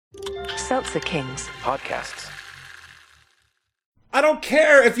Seltzer Kings podcasts. I don't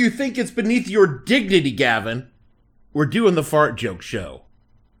care if you think it's beneath your dignity, Gavin. We're doing the fart joke show.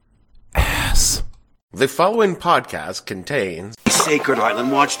 Ass. The following podcast contains... Sacred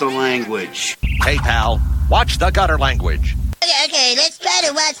Island, watch the language. Hey, pal, watch the gutter language. Okay, let's try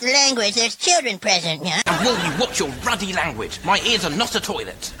to watch the language. There's children present, yeah? And will you watch your ruddy language? My ears are not a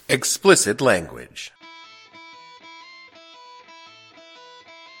toilet. Explicit language.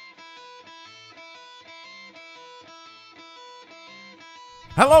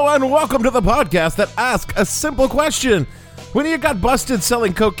 Hello and welcome to the podcast that asks a simple question. When you got busted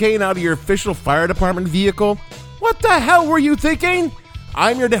selling cocaine out of your official fire department vehicle, what the hell were you thinking?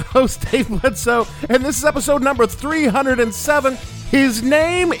 I'm your host, Dave Bledsoe, and this is episode number 307. His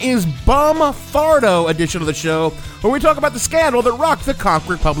name is Bum Fardo edition of the show, where we talk about the scandal that rocked the Conch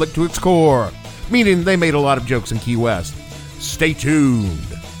Republic to its core, meaning they made a lot of jokes in Key West. Stay tuned.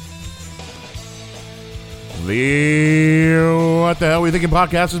 The What the Hell We Thinking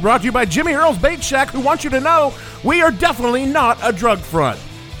podcast is brought to you by Jimmy Earl's Bait Shack, who wants you to know we are definitely not a drug front.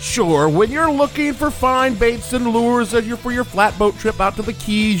 Sure, when you're looking for fine baits and lures for your flatboat trip out to the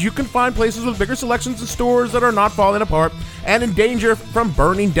Keys, you can find places with bigger selections and stores that are not falling apart and in danger from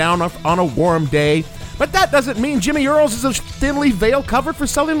burning down on a warm day. But that doesn't mean Jimmy Earl's is a thinly veiled cover for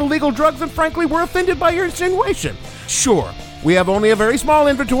selling illegal drugs, and frankly, we're offended by your insinuation. Sure, we have only a very small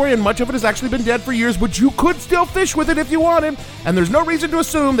inventory, and much of it has actually been dead for years, but you could still fish with it if you wanted. And there's no reason to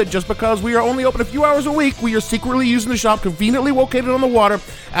assume that just because we are only open a few hours a week, we are secretly using the shop conveniently located on the water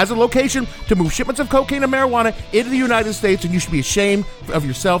as a location to move shipments of cocaine and marijuana into the United States, and you should be ashamed of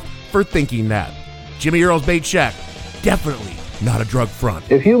yourself for thinking that. Jimmy Earl's Bait Shack, definitely not a drug front.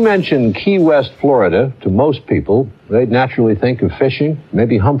 If you mention Key West, Florida, to most people, they'd naturally think of fishing,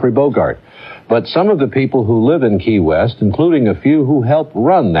 maybe Humphrey Bogart. But some of the people who live in Key West, including a few who help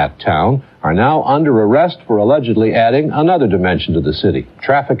run that town, are now under arrest for allegedly adding another dimension to the city,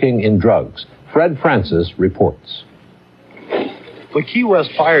 trafficking in drugs. Fred Francis reports. The Key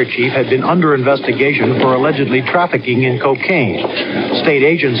West fire chief had been under investigation for allegedly trafficking in cocaine. State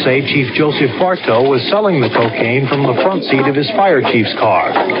agents say Chief Joseph Bartow was selling the cocaine from the front seat of his fire chief's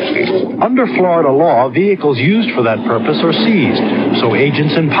car. Under Florida law, vehicles used for that purpose are seized, so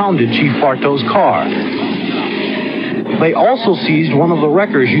agents impounded Chief Bartow's car. They also seized one of the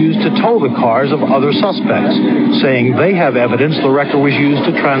wreckers used to tow the cars of other suspects, saying they have evidence the wrecker was used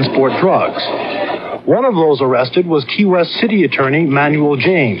to transport drugs. One of those arrested was Key West City Attorney Manuel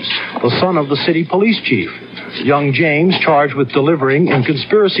James, the son of the city police chief. Young James, charged with delivering and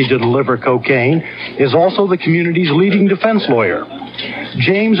conspiracy to deliver cocaine, is also the community's leading defense lawyer.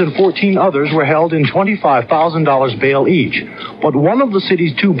 James and 14 others were held in $25,000 bail each, but one of the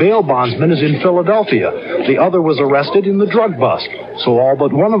city's two bail bondsmen is in Philadelphia. The other was arrested in the drug bust, so all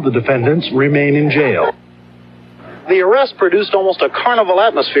but one of the defendants remain in jail. The arrest produced almost a carnival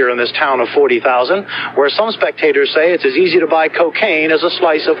atmosphere in this town of 40,000, where some spectators say it's as easy to buy cocaine as a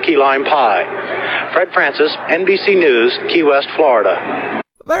slice of key lime pie. Fred Francis, NBC News, Key West, Florida.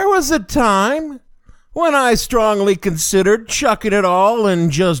 There was a time when I strongly considered chucking it all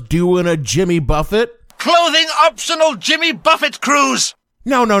and just doing a Jimmy Buffett. Clothing optional Jimmy Buffett cruise.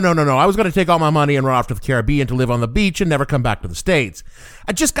 No. I was going to take all my money and run off to the Caribbean to live on the beach and never come back to the States.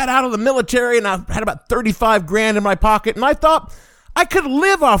 I just got out of the military and I had about 35 grand in my pocket, and I thought I could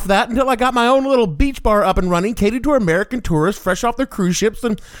live off that until I got my own little beach bar up and running, catered to American tourists fresh off their cruise ships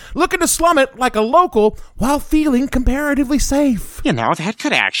and looking to slum it like a local while feeling comparatively safe. You know, that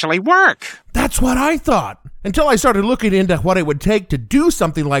could actually work. That's what I thought, until I started looking into what it would take to do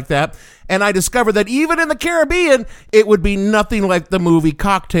something like that, and I discovered that even in the Caribbean, it would be nothing like the movie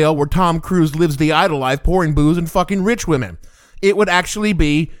Cocktail, where Tom Cruise lives the idle life pouring booze and fucking rich women. It would actually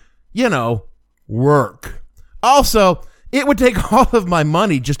be, work. Also, it would take all of my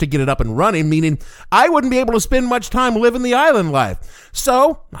money just to get it up and running, meaning I wouldn't be able to spend much time living the island life.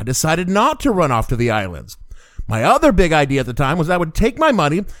 So I decided not to run off to the islands. My other big idea at the time was I would take my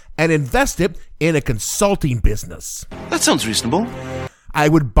money and invest it in a consulting business. That sounds reasonable. I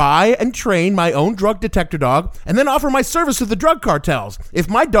would buy and train my own drug detector dog and then offer my service to the drug cartels. If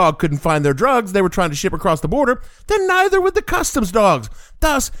my dog couldn't find their drugs they were trying to ship across the border, then neither would the customs dogs,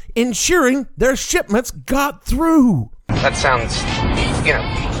 thus ensuring their shipments got through. That sounds,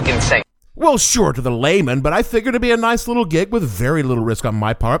 insane. Well, sure to the layman, but I figured it'd be a nice little gig with very little risk on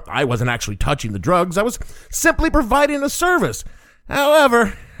my part. I wasn't actually touching the drugs. I was simply providing a service.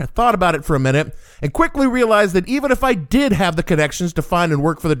 However, I thought about it for a minute and quickly realized that even if I did have the connections to find and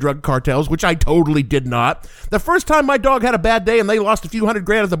work for the drug cartels, which I totally did not, the first time my dog had a bad day and they lost a few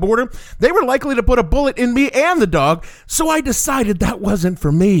 $100,000 at the border, they were likely to put a bullet in me and the dog, so I decided that wasn't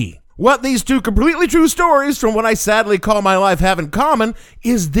for me. What these two completely true stories from what I sadly call my life have in common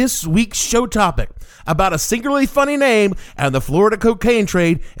is this week's show topic about a singularly funny name and the Florida cocaine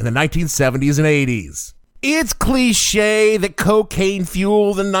trade in the 1970s and 80s. It's cliche that cocaine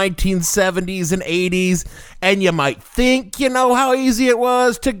fueled the 1970s and 80s, and you might think you know how easy it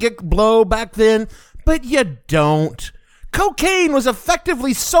was to get blow back then, but you don't. Cocaine was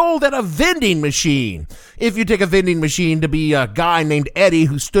effectively sold at a vending machine. If you take a vending machine to be a guy named Eddie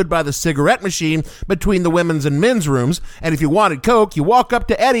who stood by the cigarette machine between the women's and men's rooms, and if you wanted coke, you walk up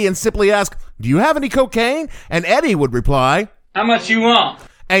to Eddie and simply ask, "Do you have any cocaine?" And Eddie would reply, "How much you want?"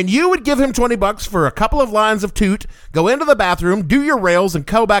 And you would give him $20 for a couple of lines of toot, go into the bathroom, do your rails, and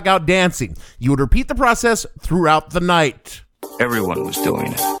go back out dancing. You would repeat the process throughout the night. Everyone was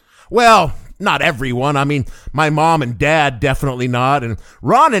doing it. Well, not everyone. I mean, my mom and dad definitely not, and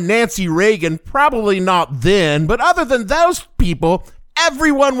Ron and Nancy Reagan probably not then, but other than those people,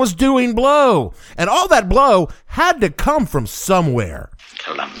 everyone was doing blow. And all that blow had to come from somewhere.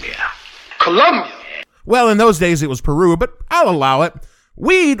 Colombia! Well, in those days it was Peru, but I'll allow it.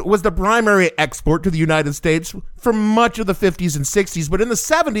 Weed was the primary export to the United States for much of the 50s and 60s, but in the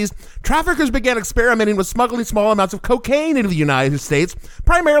 70s, traffickers began experimenting with smuggling small amounts of cocaine into the United States,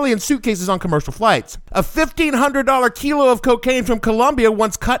 primarily in suitcases on commercial flights. A $1,500 kilo of cocaine from Colombia,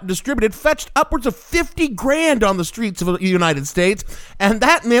 once cut and distributed, fetched upwards of $50,000 on the streets of the United States, and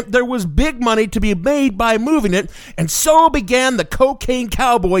that meant there was big money to be made by moving it, and so began the cocaine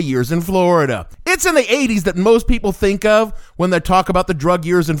cowboy years in Florida. It's in the 80s that most people think of when they talk about the drug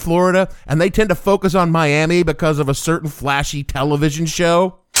years in Florida, and they tend to focus on Miami because of a certain flashy television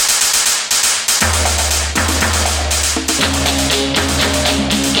show.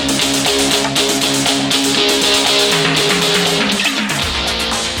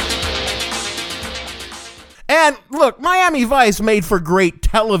 And look, Miami Vice made for great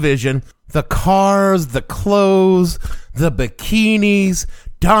television. The cars, the clothes, the bikinis,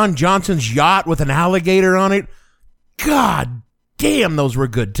 Don Johnson's yacht with an alligator on it. God damn, those were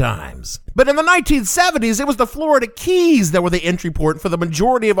good times. But in the 1970s, it was the Florida Keys that were the entry port for the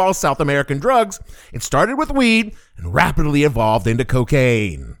majority of all South American drugs. It started with weed and rapidly evolved into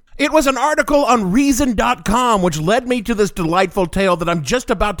cocaine. It was an article on Reason.com which led me to this delightful tale that I'm just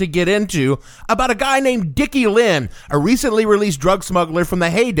about to get into about a guy named Dickie Lynn, a recently released drug smuggler from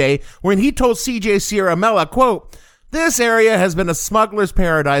the heyday, when he told CJ Sierra-Mella, quote, "This area has been a smuggler's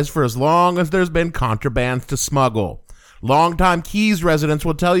paradise for as long as there's been contrabands to smuggle. Longtime Keys residents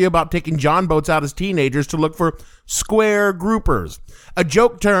will tell you about taking John boats out as teenagers to look for square groupers, a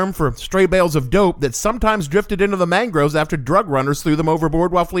joke term for stray bales of dope that sometimes drifted into the mangroves after drug runners threw them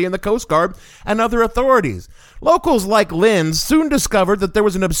overboard while fleeing the Coast Guard and other authorities. Locals like Lynn soon discovered that there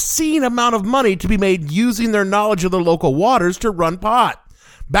was an obscene amount of money to be made using their knowledge of the local waters to run pot.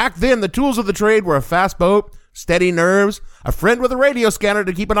 Back then, the tools of the trade were a fast boat, steady nerves, a friend with a radio scanner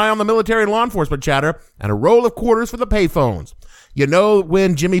to keep an eye on the military and law enforcement chatter, and a roll of quarters for the payphones. You know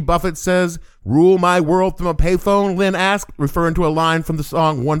when Jimmy Buffett says, "Rule my world from a payphone," Lynn asked, referring to a line from the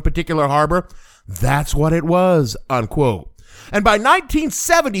song One Particular Harbor? That's what it was, unquote. And by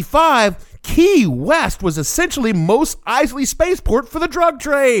 1975, Key West was essentially Mos Eisley spaceport for the drug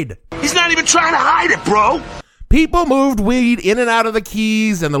trade. He's not even trying to hide it, bro. People moved weed in and out of the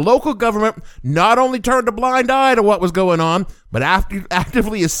Keys, and the local government not only turned a blind eye to what was going on, but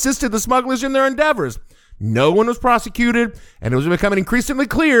actively assisted the smugglers in their endeavors. No one was prosecuted, and it was becoming increasingly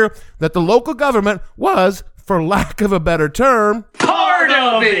clear that the local government was, for lack of a better term, part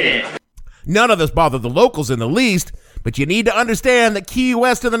of it. None of this bothered the locals in the least, but you need to understand that Key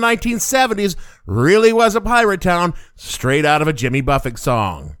West in the 1970s really was a pirate town straight out of a Jimmy Buffett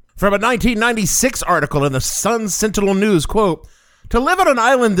song. From a 1996 article in the Sun Sentinel News, quote, "To live on an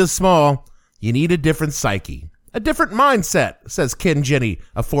island this small, you need a different psyche, a different mindset," says Ken Jenny,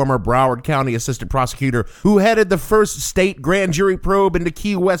 a former Broward County assistant prosecutor who headed the first state grand jury probe into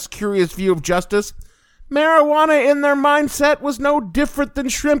Key West's curious view of justice. Marijuana in their mindset was no different than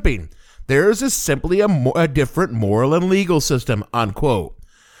shrimping. Theirs is simply a different moral and legal system, unquote.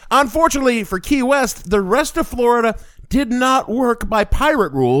 Unfortunately for Key West, the rest of Florida did not work by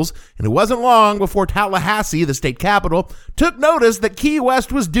pirate rules, and it wasn't long before Tallahassee, the state capital, took notice that Key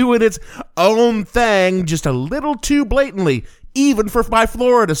West was doing its own thing just a little too blatantly, even by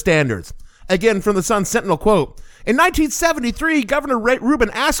Florida standards. Again, from the Sun Sentinel, quote, "In 1973, Governor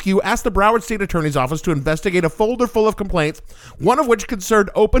Reuben Askew asked the Broward State Attorney's Office to investigate a folder full of complaints, one of which concerned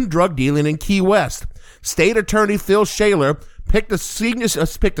open drug dealing in Key West. State Attorney Phil Shaler picked a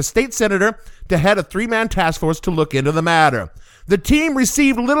state senator to head a 3-man task force to look into the matter. The team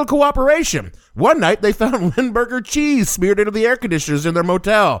received little cooperation. One night, they found Limburger cheese smeared into the air conditioners in their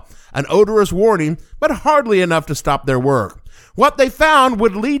motel, an odorous warning, but hardly enough to stop their work. What they found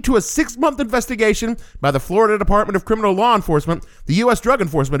would lead to a 6-month investigation by the Florida Department of Criminal Law Enforcement, the U.S. Drug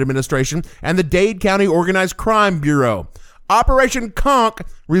Enforcement Administration, and the Dade County Organized Crime Bureau. Operation Conch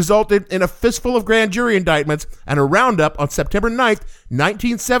resulted in a fistful of grand jury indictments and a roundup on September 9th,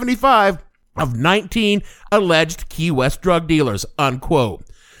 1975, of 19 alleged Key West drug dealers, unquote.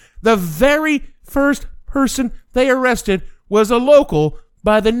 The very first person they arrested was a local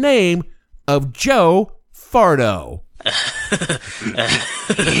by the name of Joe Fardo.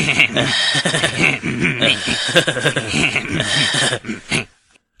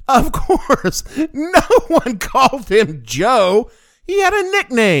 Of course, no one called him Joe. He had a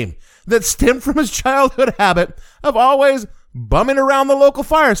nickname that stemmed from his childhood habit of always bumming around the local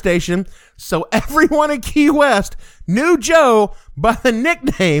fire station, so everyone in Key West knew Joe by the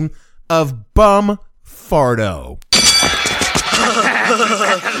nickname of Bum Fardo.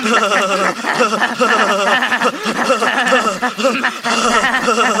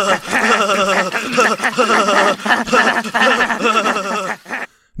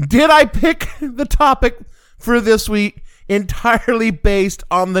 Did I pick the topic for this week entirely based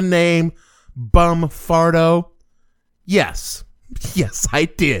on the name Bum Fardo? Yes, I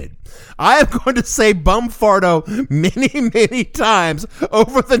did. I am going to say Bum Fardo many, many times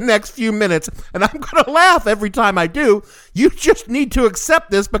over the next few minutes, and I'm going to laugh every time I do. You just need to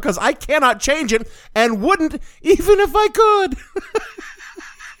accept this because I cannot change it and wouldn't even if I could.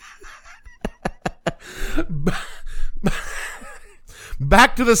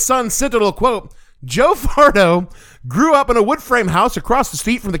 Back to the Sun Sentinel quote. Joe Fardo grew up in a wood frame house across the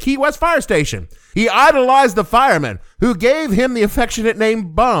street from the Key West fire station. He idolized the firemen, who gave him the affectionate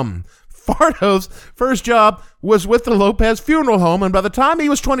name Bum. Fardo's first job was with the Lopez Funeral Home, and by the time he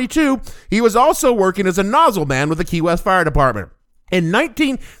was 22, he was also working as a nozzle man with the Key West Fire Department. In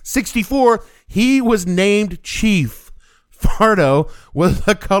 1964, he was named chief. Fardo was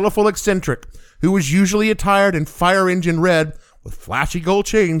a colorful eccentric who was usually attired in fire engine red with flashy gold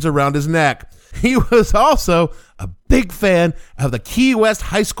chains around his neck. He was also a big fan of the Key West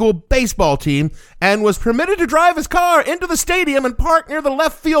High School baseball team and was permitted to drive his car into the stadium and park near the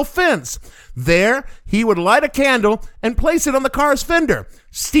left field fence. There, he would light a candle and place it on the car's fender.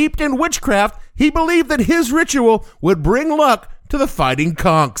 Steeped in witchcraft, he believed that his ritual would bring luck to the Fighting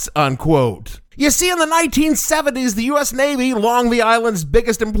Conchs, unquote. You see, in the 1970s, the U.S. Navy, Long the Island's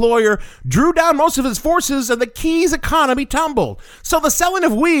biggest employer, drew down most of his forces and the Keys economy tumbled. So the selling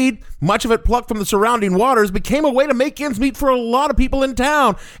of weed, much of it plucked from the surrounding waters, became a way to make ends meet for a lot of people in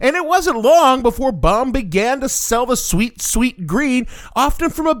town. And it wasn't long before Bum began to sell the sweet, sweet green, often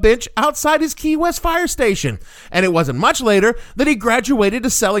from a bench outside his Key West fire station. And it wasn't much later that he graduated to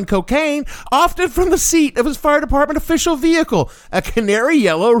selling cocaine, often from the seat of his fire department official vehicle, a canary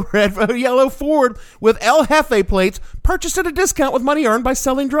yellow Ford with El Jefe plates purchased at a discount with money earned by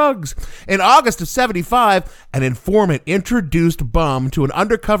selling drugs. In August of 75, an informant introduced Bum to an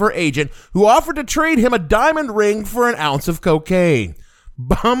undercover agent who offered to trade him a diamond ring for an ounce of cocaine.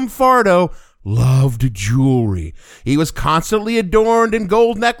 Bum Fardo loved jewelry. He was constantly adorned in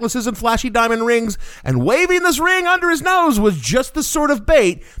gold necklaces and flashy diamond rings, and waving this ring under his nose was just the sort of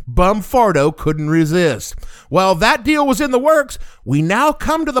bait Bum Fardo couldn't resist. While that deal was in the works, we now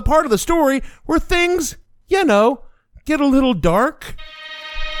come to the part of the story where things, get a little dark.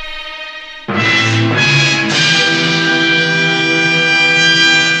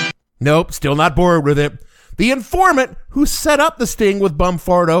 Nope, still not bored with it. The informant who set up the sting with Bum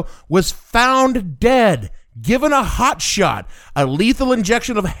Fardo was found dead, given a hot shot, a lethal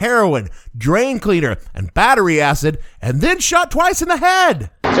injection of heroin, drain cleaner, and battery acid, and then shot twice in the head.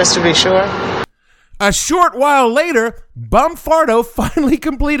 Just to be sure. A short while later, Bum Fardo finally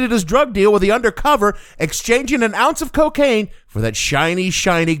completed his drug deal with the undercover, exchanging an ounce of cocaine for that shiny,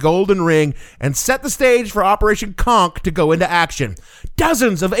 shiny golden ring, and set the stage for Operation Conch to go into action.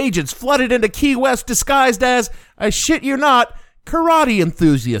 Dozens of agents flooded into Key West disguised as, I shit you not, karate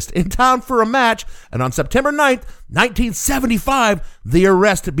enthusiasts in town for a match, and on September 9th, 1975, the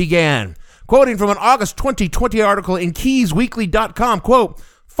arrest began. Quoting from an August 2020 article in KeysWeekly.com, quote,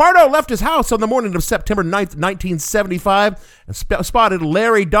 Fardo left his house on the morning of September 9th, 1975, and spotted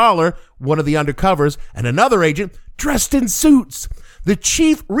Larry Dollar, one of the undercovers, and another agent dressed in suits. The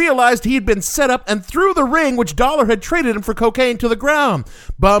chief realized he had been set up and threw the ring which Dollar had traded him for cocaine to the ground.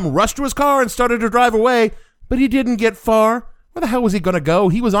 Bum rushed to his car and started to drive away, but he didn't get far Where the hell was he going to go?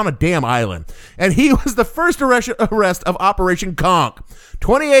 He was on a damn island. And he was the first arrest of Operation Conch.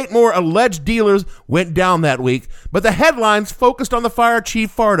 28 more alleged dealers went down that week, but the headlines focused on the fire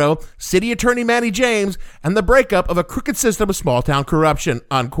chief Fardo, city attorney Manny James, and the breakup of a crooked system of small-town corruption,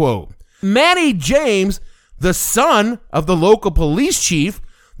 unquote. Manny James, the son of the local police chief,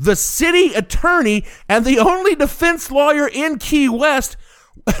 the city attorney, and the only defense lawyer in Key West,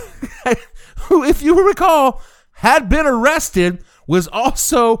 who, if you recall, had been arrested, was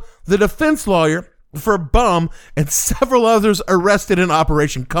also the defense lawyer for Bum and several others arrested in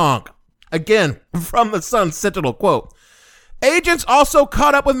Operation Conch. Again, from the Sun Sentinel, quote, agents also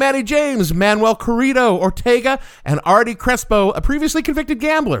caught up with Manny James, Manuel Corrido Ortega, and Artie Crespo, a previously convicted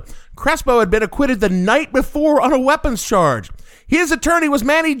gambler. Crespo had been acquitted the night before on a weapons charge. His attorney was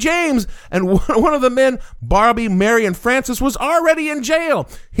Manny James, and one of the men, Barbie, Mary, and Francis, was already in jail.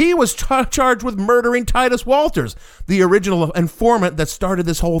 He was charged with murdering Titus Walters, the original informant that started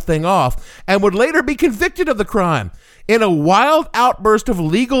this whole thing off, and would later be convicted of the crime. In a wild outburst of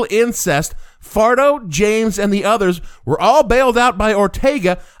legal incest, Fardo, James, and the others were all bailed out by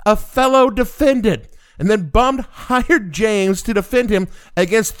Ortega, a fellow defendant. And then Bum hired James to defend him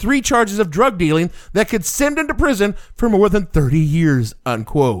against 3 charges of drug dealing that could send him to prison for more than 30 years,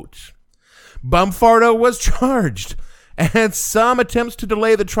 unquote. Bum Fardo was charged, and some attempts to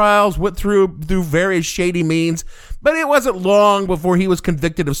delay the trials went through various shady means, but it wasn't long before he was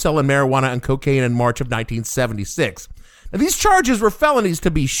convicted of selling marijuana and cocaine in March of 1976. Now, these charges were felonies to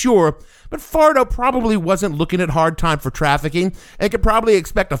be sure, but Fardo probably wasn't looking at hard time for trafficking and could probably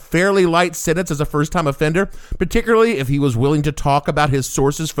expect a fairly light sentence as a first-time offender, particularly if he was willing to talk about his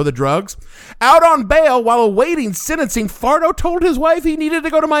sources for the drugs. Out on bail while awaiting sentencing, Fardo told his wife he needed to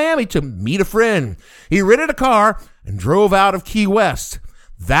go to Miami to meet a friend. He rented a car and drove out of Key West.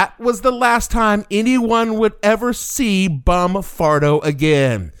 That was the last time anyone would ever see Bum Fardo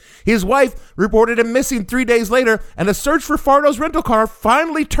again. His wife reported him missing 3 days later, and a search for Fardo's rental car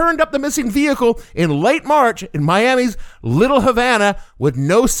finally turned up the missing vehicle in late March in Miami's Little Havana with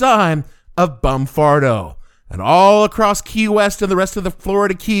no sign of Bum Fardo. And all across Key West and the rest of the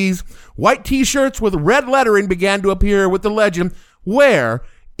Florida Keys, white T-shirts with red lettering began to appear with the legend, "Where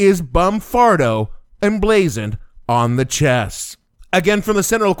is Bum Fardo?" emblazoned on the chest. Again from the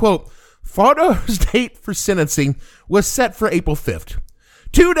Sentinel, quote, Fardo's date for sentencing was set for April 5th.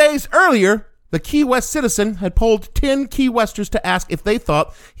 2 days earlier, the Key West Citizen had polled 10 Key Westers to ask if they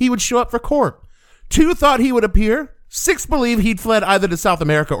thought he would show up for court. 2 thought he would appear, 6 believed he'd fled either to South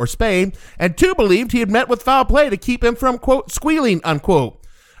America or Spain, and 2 believed he had met with foul play to keep him from, quote, squealing, unquote.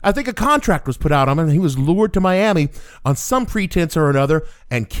 I think a contract was put out on him and he was lured to Miami on some pretense or another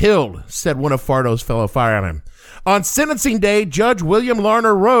and killed, said one of Fardo's fellow firemen. On sentencing day, Judge William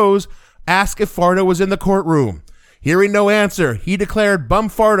Larner Rose asked if Fardo was in the courtroom. Hearing no answer, he declared Bum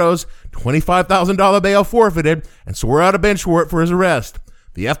Fardo's $25,000 bail forfeited and swore out a bench warrant for his arrest.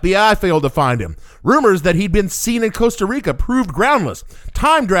 The FBI failed to find him. Rumors that he'd been seen in Costa Rica proved groundless.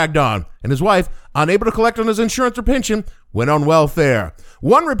 Time dragged on, and his wife, unable to collect on his insurance or pension, went on welfare.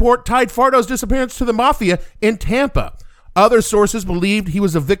 One report tied Fardo's disappearance to the mafia in Tampa. Other sources believed he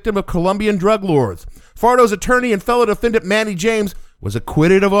was a victim of Colombian drug lords. Fardo's attorney and fellow defendant Manny James was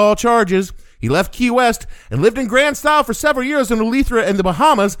acquitted of all charges. He left Key West and lived in grand style for several years in Eleuthera in the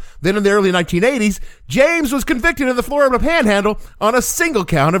Bahamas. Then in the early 1980s, James was convicted in the Florida Panhandle on a single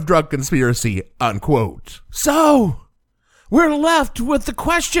count of drug conspiracy, unquote. So, we're left with the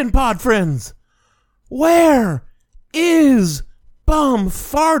question, pod friends. Where is Bum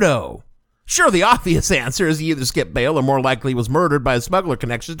Fardo? Sure, the obvious answer is he either skipped bail or more likely was murdered by his smuggler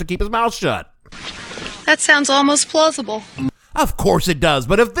connections to keep his mouth shut. That sounds almost plausible. Of course it does,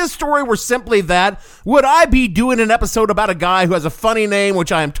 but if this story were simply that, would I be doing an episode about a guy who has a funny name,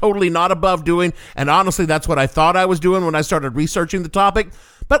 which I am totally not above doing, and honestly that's what I thought I was doing when I started researching the topic?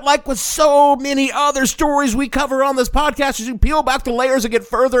 But like with so many other stories we cover on this podcast, as you peel back the layers and get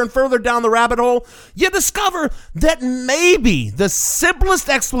further and further down the rabbit hole, you discover that maybe the simplest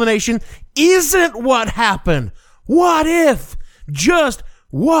explanation isn't what happened. What if? Just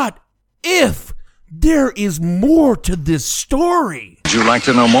what if? There is more to this story. Would you like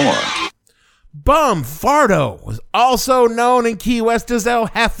to know more? Bum Fardo was also known in Key West as El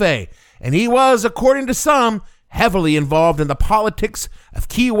Jefe, and he was, according to some, heavily involved in the politics of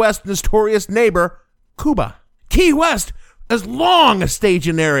Key West's notorious neighbor, Cuba. Key West is long a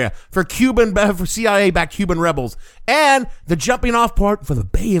staging area for CIA-backed Cuban rebels, and the jumping-off point for the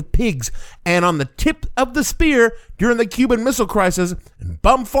Bay of Pigs, and on the tip of the spear during the Cuban Missile Crisis, and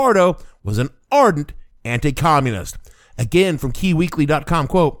Bum Fardo was an ardent anti-communist. Again, from KeyWeekly.com,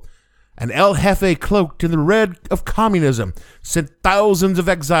 quote, An El Jefe cloaked in the red of communism sent thousands of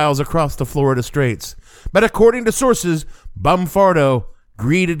exiles across the Florida Straits. But according to sources, Bum Fardo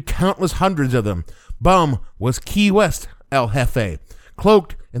greeted countless hundreds of them. Bum was Key West El Jefe,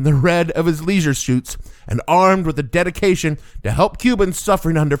 cloaked in the red of his leisure suits and armed with a dedication to help Cubans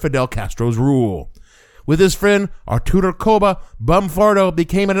suffering under Fidel Castro's rule. With his friend Arturo Coba, Bum Fardo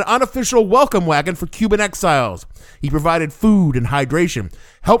became an unofficial welcome wagon for Cuban exiles. He provided food and hydration,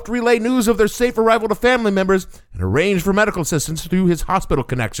 helped relay news of their safe arrival to family members, and arranged for medical assistance through his hospital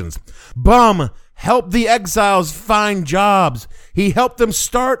connections. Bum helped the exiles find jobs. He helped them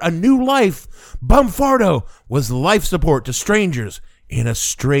start a new life. Bum Fardo was life support to strangers in a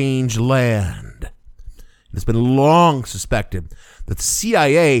strange land. It's been long suspected that the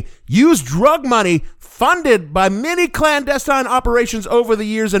CIA used drug money funded by many clandestine operations over the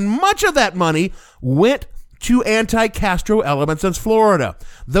years, and much of that money went to anti-Castro elements in Florida.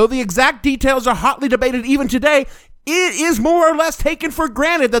 Though the exact details are hotly debated even today, it is more or less taken for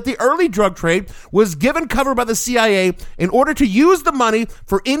granted that the early drug trade was given cover by the CIA in order to use the money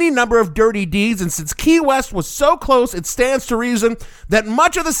for any number of dirty deeds, and since Key West was so close, it stands to reason that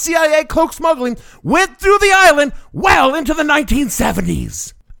much of the CIA cloak smuggling went through the island well into the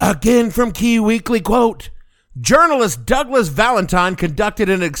 1970s. Again from Key Weekly, quote, journalist Douglas Valentine conducted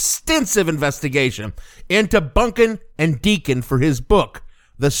an extensive investigation into Bunkin and Deacon for his book,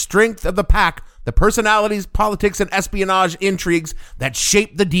 The Strength of the Pack, the Personalities, Politics, and Espionage Intrigues That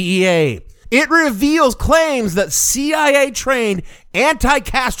Shaped the DEA. It reveals claims that CIA-trained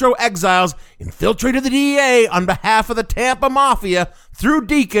anti-Castro exiles infiltrated the DEA on behalf of the Tampa Mafia through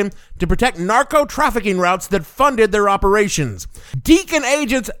Deacon to protect narco-trafficking routes that funded their operations. Deacon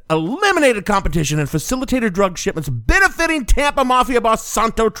agents eliminated competition and facilitated drug shipments benefiting Tampa Mafia boss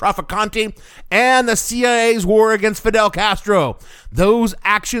Santo Trafficante and the CIA's war against Fidel Castro. Those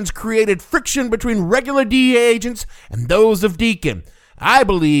actions created friction between regular DEA agents and those of Deacon. I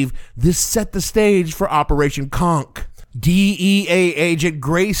believe this set the stage for Operation Conch. DEA agent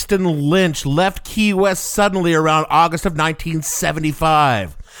Grayston Lynch left Key West suddenly around August of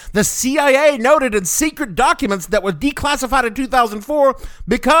 1975. The CIA noted in secret documents that were declassified in 2004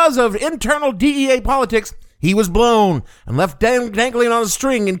 because of internal DEA politics, he was blown and left dangling on a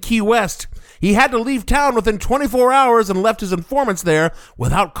string in Key West. He had to leave town within 24 hours and left his informants there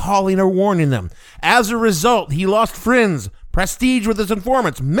without calling or warning them. As a result, he lost friends, prestige with his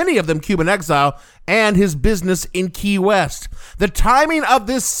informants, many of them Cuban exile, and his business in Key West. The timing of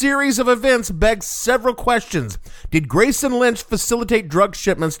this series of events begs several questions. Did Grayson Lynch facilitate drug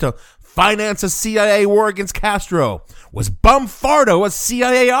shipments to finance a CIA war against Castro? Was Bum Fardo a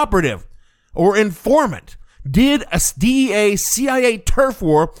CIA operative or informant? Did a DEA CIA turf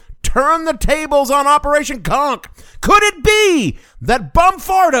war turn the tables on Operation Conch? Could it be that Bum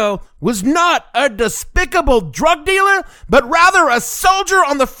Fardo was not a despicable drug dealer, but rather a soldier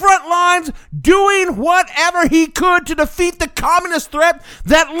on the front lines doing whatever he could to defeat the communist threat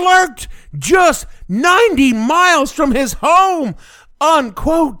that lurked just 90 miles from his home?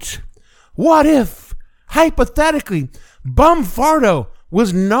 Unquote. What if, hypothetically, Bum Fardo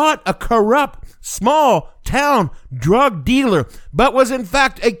was not a corrupt small-town drug dealer, but was in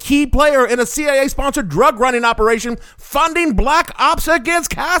fact a key player in a CIA-sponsored drug-running operation funding black ops against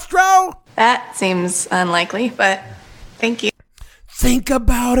Castro? That seems unlikely, but thank you. Think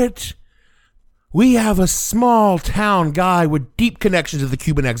about it. We have a small-town guy with deep connections to the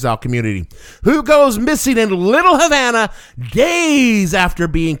Cuban exile community who goes missing in Little Havana days after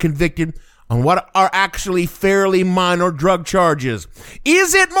being convicted on what are actually fairly minor drug charges.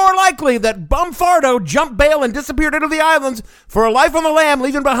 Is it more likely that Bum Fardo jumped bail and disappeared into the islands for a life on the lam,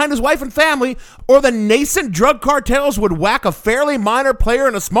 leaving behind his wife and family, or the nascent drug cartels would whack a fairly minor player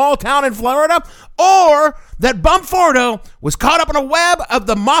in a small town in Florida, or that Bum Fardo was caught up in a web of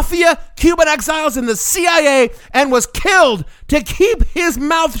the mafia, Cuban exiles, and the CIA and was killed to keep his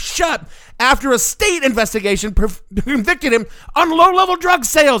mouth shut after a state investigation convicted him on low-level drug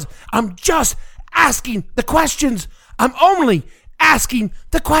sales? I'm just asking the questions. I'm only asking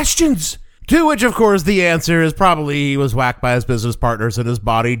the questions. To which, of course, the answer is probably he was whacked by his business partners and his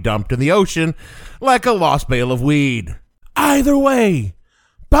body dumped in the ocean like a lost bale of weed. Either way,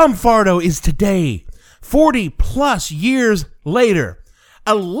 Bum Fardo is today, 40-plus years later,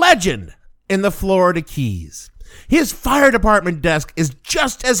 a legend in the Florida Keys. His fire department desk is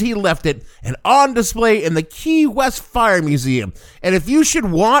just as he left it and on display in the Key West Fire Museum. And if you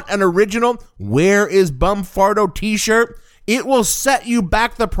should want an original Where is Bum Fardo t-shirt, it will set you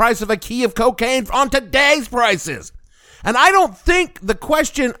back the price of a key of cocaine on today's prices. And I don't think the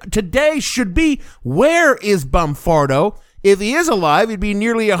question today should be, where is Bum Fardo? If he is alive, he'd be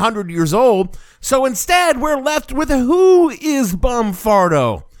nearly 100 years old. So instead, we're left with who is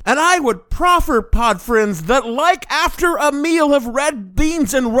Bumfardo? And I would proffer, pod friends, that like after a meal of red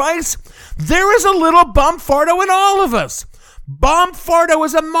beans and rice, there is a little Bumfardo in all of us. Bumfardo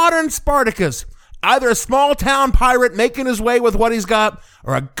is a modern Spartacus, either a small-town pirate making his way with what he's got,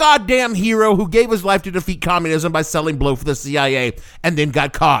 or a goddamn hero who gave his life to defeat communism by selling blow for the CIA and then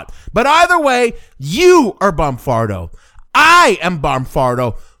got caught. But either way, you are Bumfardo. I am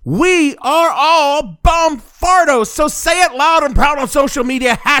Bumfardo. We are all Bumfardos. So say it loud and proud on social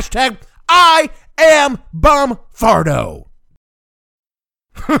media. Hashtag I am Bumfardo.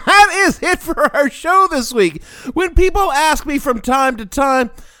 That is it for our show this week. When people ask me from time to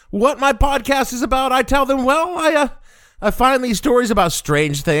time what my podcast is about, I tell them, well, I find these stories about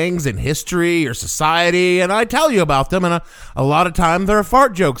strange things in history or society, and I tell you about them, and a lot of time there are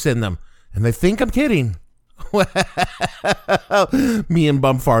fart jokes in them, and they think I'm kidding. Well, me and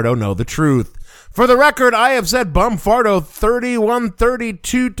Bumfardo know the truth. For the record, I have said Bumfardo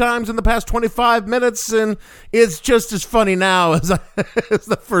 32 times in the past 25 minutes, and it's just as funny now as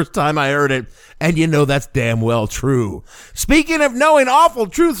the first time I heard it. And you know that's damn well true. Speaking of knowing awful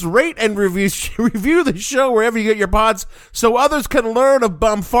truths, rate and review the show wherever you get your pods so others can learn of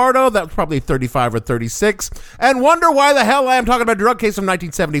Bumfardo. That's probably 35 or 36. And wonder why the hell I am talking about a drug case from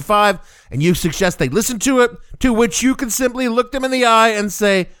 1975. And you suggest they listen to it, to which you can simply look them in the eye and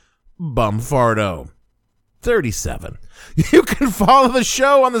say, Bumfardo. 37. You can follow the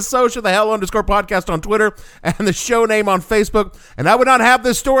show on the social, the Hell_podcast on Twitter, and the show name on Facebook. And I would not have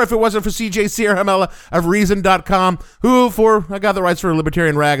this story if it wasn't for CJ Sierramella of Reason.com, who, I got the rights for a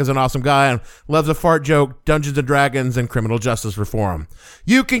Libertarian Rag, is an awesome guy and loves a fart joke, Dungeons and Dragons, and criminal justice reform.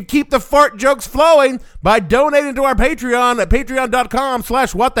 You can keep the fart jokes flowing by donating to our Patreon at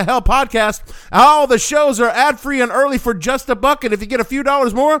patreon.com/whatthehellpodcast. All the shows are ad-free and early for just $1, and if you get a few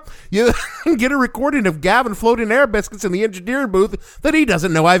dollars more, you can get a recording of Gavin floating air biscuits in the engineering booth that he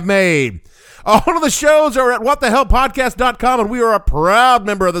doesn't know I've made. All of the shows are at whatthehellpodcast.com, and we are a proud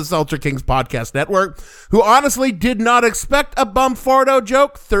member of the Seltzer Kings Podcast Network, who honestly did not expect a Bumfardo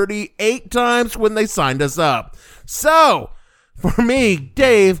joke 38 times when they signed us up. So, for me,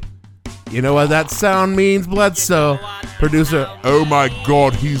 Dave, you know what that sound means, Bledsoe. Producer, oh my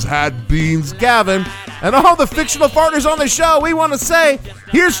God, he's had beans, Gavin. And all the fictional farters on the show, we want to say,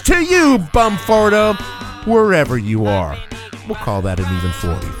 here's to you, Bumfardo, wherever you are. We'll call that an even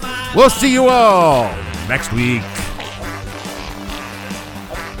 40. We'll see you all next week.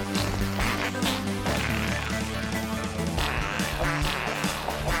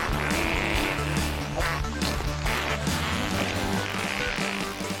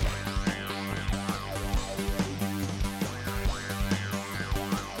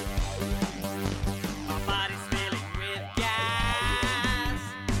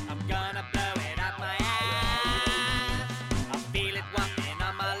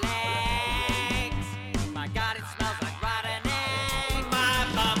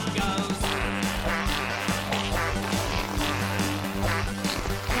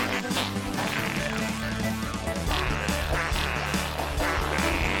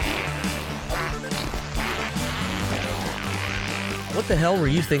 What the Hell Were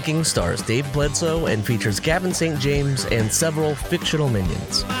You Thinking stars Dave Bledsoe and features Gavin St. James and several fictional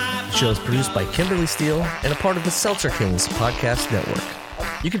minions. The show is produced by Kimberly Steele and a part of the Seltzer Kings Podcast Network.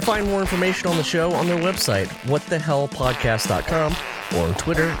 You can find more information on the show on their website, whatthehellpodcast.com, or on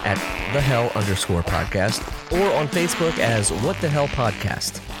Twitter at @thehell_podcast, or on Facebook as What the Hell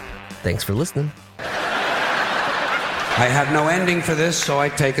Podcast. Thanks for listening. I have no ending for this, so I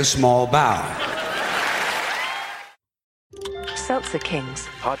take a small bow. Seltzer Kings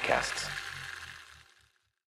Podcasts.